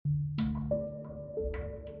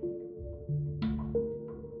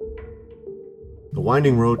The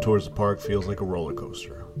winding road towards the park feels like a roller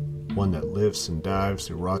coaster, one that lifts and dives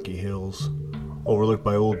through rocky hills, overlooked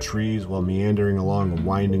by old trees while meandering along a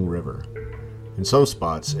winding river. In some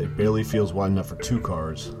spots, it barely feels wide enough for 2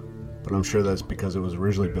 cars, but I'm sure that's because it was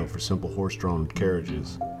originally built for simple horse-drawn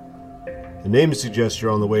carriages. The name suggests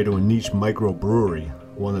you're on the way to a niche microbrewery,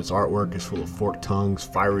 one that's artwork is full of forked tongues,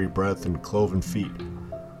 fiery breath, and cloven feet.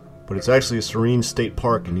 But it's actually a serene state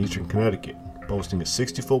park in eastern Connecticut, boasting a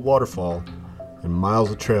 60-foot waterfall and miles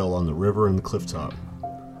of trail on the river and the cliff top.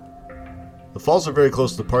 The falls are very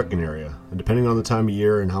close to the parking area, and depending on the time of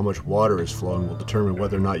year and how much water is flowing will determine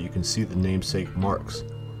whether or not you can see the namesake marks.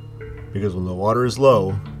 Because when the water is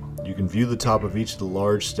low, you can view the top of each of the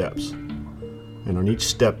large steps, and on each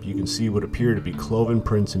step you can see what appear to be cloven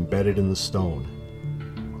prints embedded in the stone.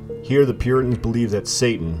 Here the Puritans believed that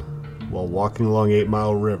Satan, while walking along 8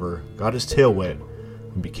 Mile River, got his tail wet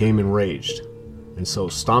and became enraged, and so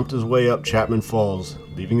stomped his way up Chapman Falls,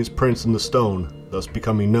 leaving his prints in the stone, thus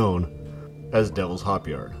becoming known as Devil's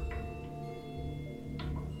Hopyard.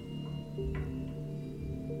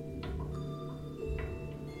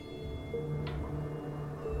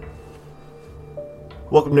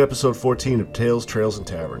 Welcome to episode 14 of Tales, Trails, and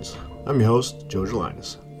Taverns. I'm your host, Joe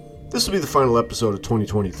Gelinas. This will be the final episode of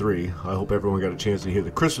 2023. I hope everyone got a chance to hear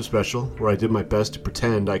the Christmas special, where I did my best to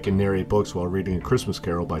pretend I can narrate books while reading A Christmas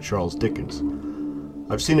Carol by Charles Dickens.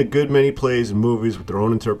 I've seen a good many plays and movies with their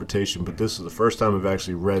own interpretation, but this is the first time I've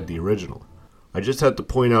actually read the original. I just had to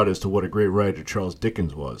point out as to what a great writer Charles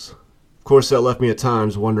Dickens was. Of course, that left me at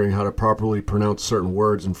times wondering how to properly pronounce certain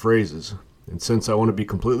words and phrases, and since I want to be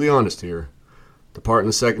completely honest here, the part in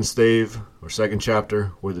the second stave, or second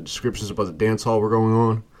chapter, where the descriptions about the dance hall were going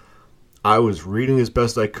on, I was reading as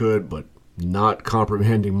best I could, but not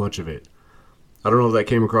comprehending much of it. I don't know if that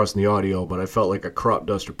came across in the audio, but I felt like a crop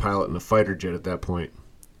duster pilot in a fighter jet at that point.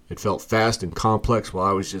 It felt fast and complex while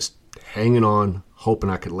I was just hanging on, hoping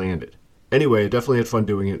I could land it. Anyway, I definitely had fun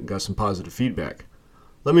doing it and got some positive feedback.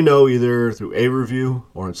 Let me know either through a review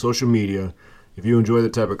or on social media if you enjoy the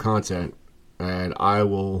type of content, and I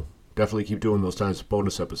will definitely keep doing those types of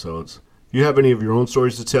bonus episodes. If you have any of your own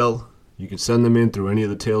stories to tell, you can send them in through any of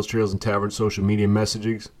the Tales, Trails, and Taverns social media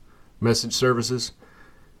message services.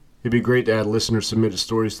 It'd be great to add listeners submitted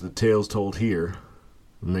stories to the tales told here,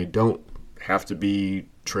 and they don't have to be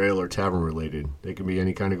trail or tavern related. They can be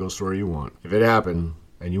any kind of ghost story you want. If it happened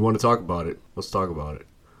and you want to talk about it, let's talk about it.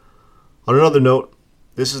 On another note,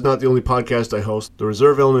 this is not the only podcast I host. The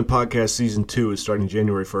Reserve Element Podcast Season 2 is starting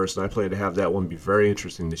January 1st, and I plan to have that one be very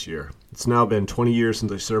interesting this year. It's now been 20 years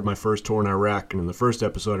since I served my first tour in Iraq, and in the first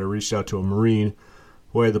episode I reached out to a Marine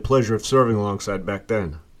who I had the pleasure of serving alongside back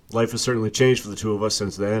then. Life has certainly changed for the two of us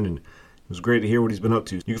since then, and it was great to hear what he's been up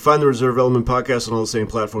to. You can find the Reserve Element Podcast on all the same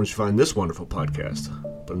platforms you find this wonderful podcast.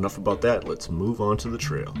 But enough about that, let's move on to the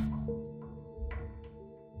trail.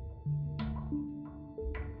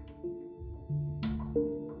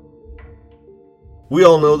 We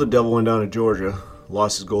all know the devil went down to Georgia,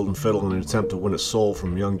 lost his golden fiddle in an attempt to win a soul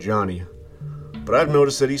from young Johnny, but I've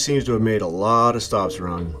noticed that he seems to have made a lot of stops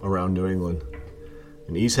around New England,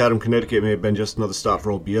 and East Haddam, Connecticut may have been just another stop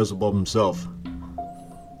for old Beelzebub himself.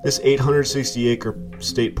 This 860-acre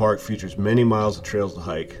state park features many miles of trails to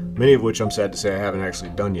hike, many of which I'm sad to say I haven't actually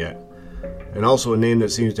done yet, and also a name that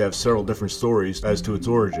seems to have several different stories as to its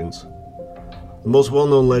origins. The most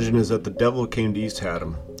well-known legend is that the devil came to East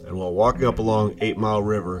Haddam, and while walking up along 8 Mile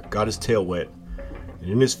River, got his tail wet, and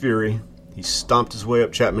in his fury, he stomped his way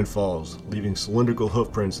up Chapman Falls, leaving cylindrical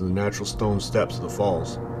hoofprints in the natural stone steps of the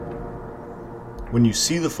falls. When you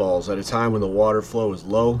see the falls at a time when the water flow is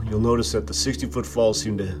low, you'll notice that the 60-foot falls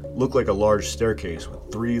seem to look like a large staircase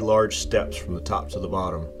with 3 large steps from the top to the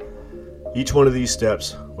bottom. Each one of these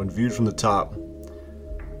steps, when viewed from the top,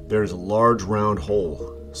 there is a large round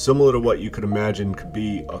hole, similar to what you could imagine could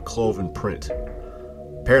be a cloven print.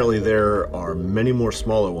 Apparently there are many more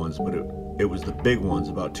smaller ones, but it was the big ones,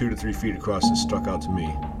 about 2 to 3 feet across, that stuck out to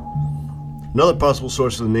me. Another possible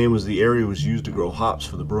source of the name was the area was used to grow hops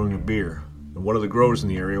for the brewing of beer, and one of the growers in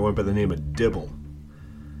the area went by the name of Dibble.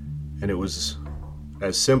 And it was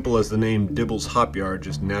as simple as the name Dibble's Hopyard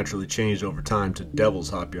just naturally changed over time to Devil's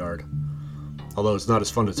Hopyard. Although it's not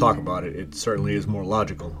as fun to talk about it, it certainly is more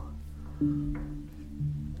logical.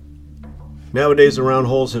 Nowadays, the round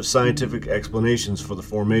holes have scientific explanations for the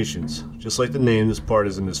formations. Just like the name, this part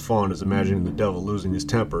isn't as fun as imagining the devil losing his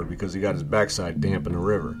temper because he got his backside damp in a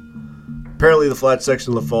river. Apparently, the flat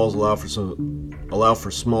section of the falls allow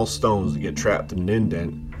for small stones to get trapped in an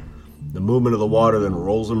indent. The movement of the water then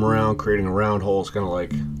rolls them around, creating a round hole. It's kind of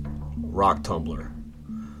like rock tumbler.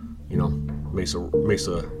 You know, makes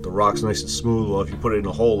the rocks nice and smooth. Well, if you put it in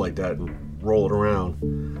a hole like that and roll it around,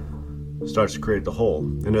 starts to create the hole.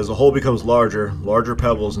 And as the hole becomes larger, larger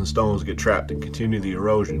pebbles and stones get trapped and continue the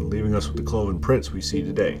erosion, leaving us with the cloven prints we see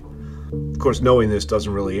today. Of course, knowing this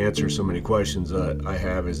doesn't really answer so many questions I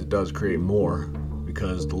have, as it does create more,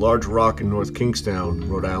 because the large rock in North Kingstown,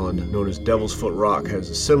 Rhode Island, known as Devil's Foot Rock, has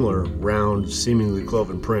a similar round, seemingly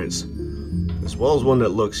cloven prints, as well as one that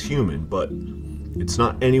looks human, but it's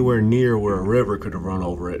not anywhere near where a river could have run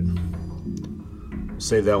over it.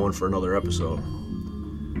 Save that one for another episode.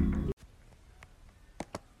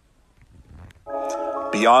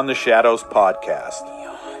 Beyond the Shadows podcast.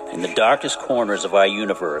 In the darkest corners of our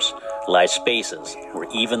universe lie spaces where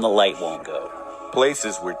even the light won't go.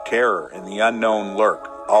 Places where terror and the unknown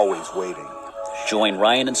lurk, always waiting. Join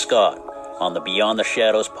Ryan and Scott on the Beyond the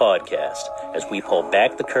Shadows podcast as we pull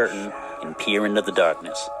back the curtain and peer into the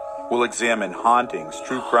darkness. We'll examine hauntings,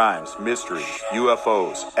 true crimes, mysteries,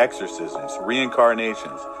 UFOs, exorcisms,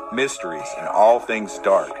 reincarnations, mysteries, and all things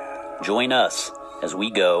dark. Join us as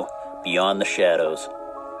we go beyond the shadows.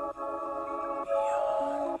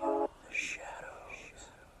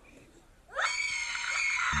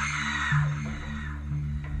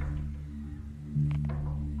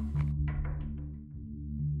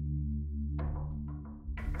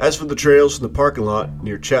 As for the trails from the parking lot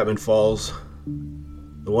near Chapman Falls,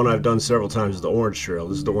 the one I've done several times is the Orange Trail.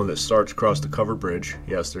 This is the one that starts across the covered bridge.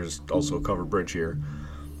 Yes, there's also a covered bridge here.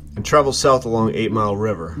 And travels south along 8 Mile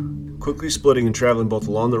River, quickly splitting and traveling both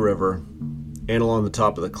along the river and along the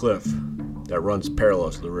top of the cliff that runs parallel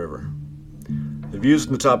to the river. The views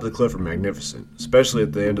from the top of the cliff are magnificent, especially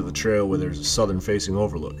at the end of the trail where there's a southern-facing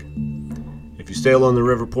overlook. If you stay along the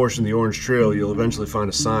river portion of the Orange Trail, you'll eventually find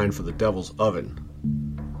a sign for the Devil's Oven.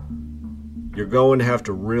 You're going to have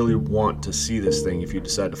to really want to see this thing if you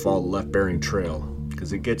decide to follow the left-bearing trail,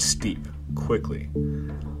 because it gets steep quickly.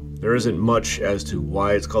 There isn't much as to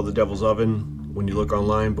why it's called the Devil's Oven when you look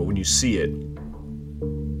online, but when you see it,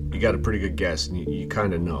 you got a pretty good guess, and you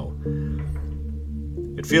kind of know.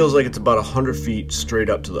 It feels like it's about 100 feet straight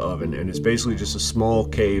up to the oven, and it's basically just a small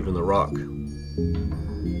cave in the rock.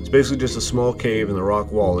 It's basically just a small cave in the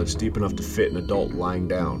rock wall that's deep enough to fit an adult lying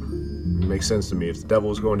down. It makes sense to me. If the devil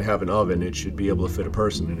was going to have an oven, it should be able to fit a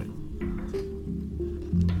person in it.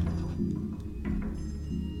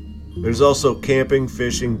 There's also camping,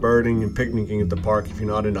 fishing, birding, and picnicking at the park if you're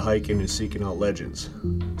not into hiking and seeking out legends.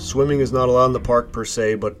 Swimming is not allowed in the park per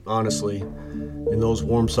se, but honestly, in those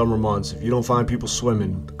warm summer months, if you don't find people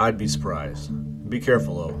swimming, I'd be surprised. Be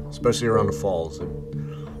careful though, especially around the falls. It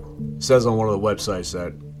says on one of the websites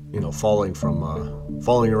that,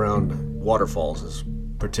 falling around waterfalls is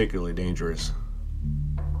particularly dangerous.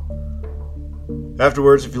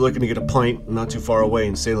 Afterwards, if you're looking to get a pint, not too far away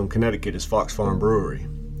in Salem, Connecticut is Fox Farm Brewery.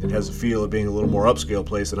 It has a feel of being a little more upscale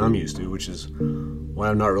place than I'm used to, which is why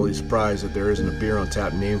I'm not really surprised that there isn't a beer on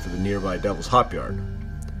tap named for the nearby Devil's Hopyard.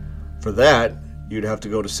 For that, you'd have to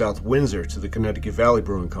go to South Windsor to the Connecticut Valley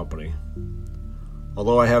Brewing Company.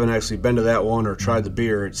 Although I haven't actually been to that one or tried the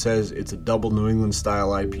beer, it says it's a double New England style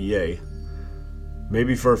IPA.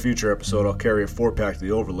 Maybe for a future episode, I'll carry a 4-pack to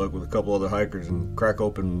the Overlook with a couple other hikers and crack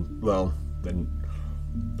open, an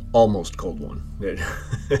almost cold one.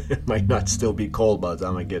 It might not still be cold by the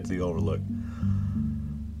time I get to the Overlook.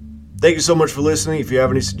 Thank you so much for listening. If you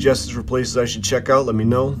have any suggestions for places I should check out, let me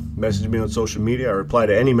know. Message me on social media. I reply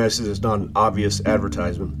to any message that's not an obvious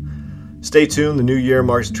advertisement. Stay tuned. The new year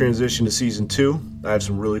marks the transition to Season 2. I have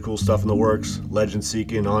some really cool stuff in the works. Legend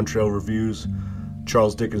seeking, on-trail reviews,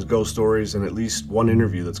 Charles Dickens ghost stories, and at least one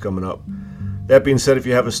interview that's coming up. That being said, if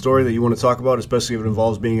you have a story that you want to talk about, especially if it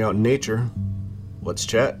involves being out in nature, let's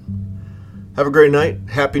chat. Have a great night.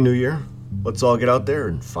 Happy New Year. Let's all get out there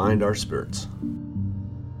and find our spirits.